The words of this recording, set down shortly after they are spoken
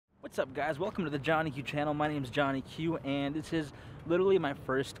What's up, guys? Welcome to the Johnny Q channel. My name is Johnny Q, and this is literally my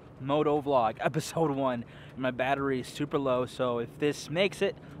first moto vlog, episode 1. My battery is super low, so if this makes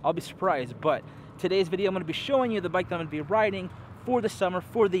it, I'll be surprised. But today's video, I'm going to be showing you the bike that I'm going to be riding for the summer,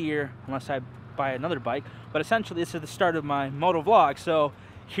 for the year, unless I buy another bike. But essentially, this is the start of my moto vlog. So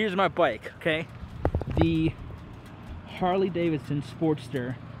here's my bike, okay? The Harley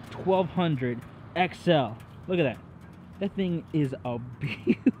Sportster 1200 XL. Look at that. That thing is a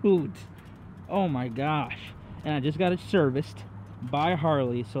beaut. Oh my gosh. And I just got it serviced by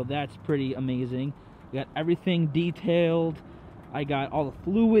Harley, so that's pretty amazing. Got everything detailed. I got all the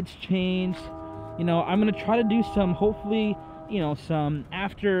fluids changed. You know, I'm gonna try to do some, hopefully, you know, some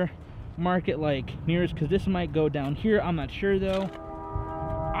aftermarket like mirrors, because this might go down here. I'm not sure though.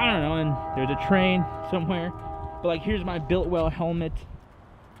 I don't know. And there's a train somewhere. But like, here's my built well helmet.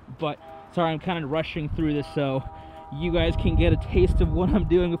 But sorry, I'm kind of rushing through this so you guys can get a taste of what I'm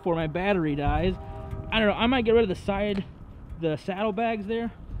doing before my battery dies. I don't know, I might get rid of the saddlebags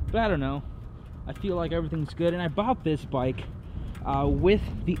there, but I don't know. I feel like everything's good, and I bought this bike with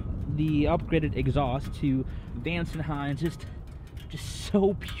the upgraded exhaust to Vance and Hines. Just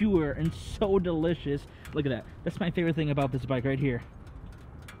so pure and so delicious. Look at that. That's my favorite thing about this bike right here.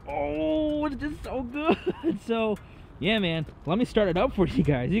 Oh, it's just so good. So yeah, man, let me start it up for you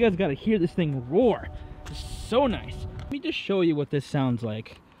guys. You guys gotta hear this thing roar. It's so nice. Let me just show you what this sounds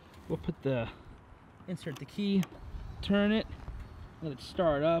like. We'll insert the key, turn it, let it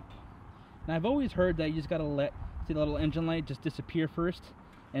start up. And I've always heard that you just gotta see the little engine light just disappear first,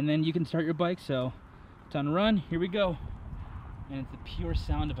 and then you can start your bike. So it's on run, here we go. And it's the pure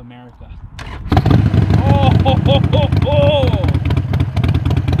sound of America. Oh, ho, ho, ho, ho.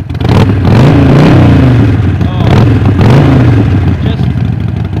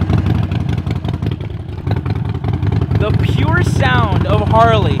 Sound of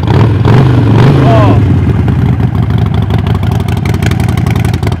Harley. Oh,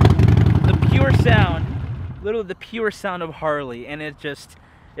 the pure sound, literally the pure sound of Harley. And it just,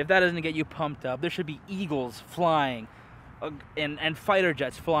 if that doesn't get you pumped up, there should be eagles flying and fighter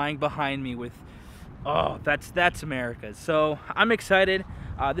jets flying behind me with, oh, that's America. So I'm excited.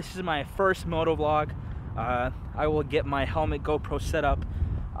 This is my first moto vlog. I will get my helmet GoPro set up.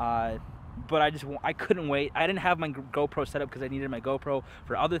 But I couldn't wait. I didn't have my GoPro set up because I needed my GoPro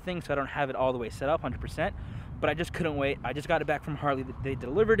for other things, so I don't have it all the way set up 100%. But I just couldn't wait. I just got it back from Harley. They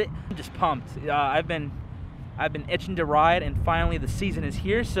delivered it. I'm just pumped. I've been itching to ride, and finally the season is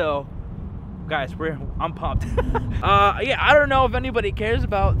here. So, guys, I'm pumped. Yeah, I don't know if anybody cares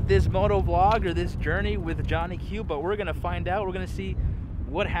about this moto vlog or this journey with Johnny Q, but we're gonna find out. We're gonna see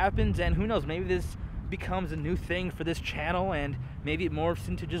what happens, and who knows? Maybe this becomes a new thing for this channel, and maybe it morphs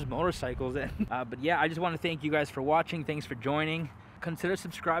into just motorcycles. But yeah, I just want to thank you guys for watching. Thanks for joining. Consider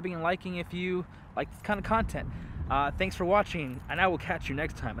subscribing and liking if you like this kind of content. Thanks for watching, and I will catch you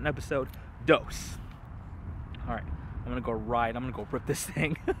next time on episode Dose. All right, I'm gonna go ride. I'm gonna go rip this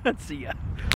thing. See ya.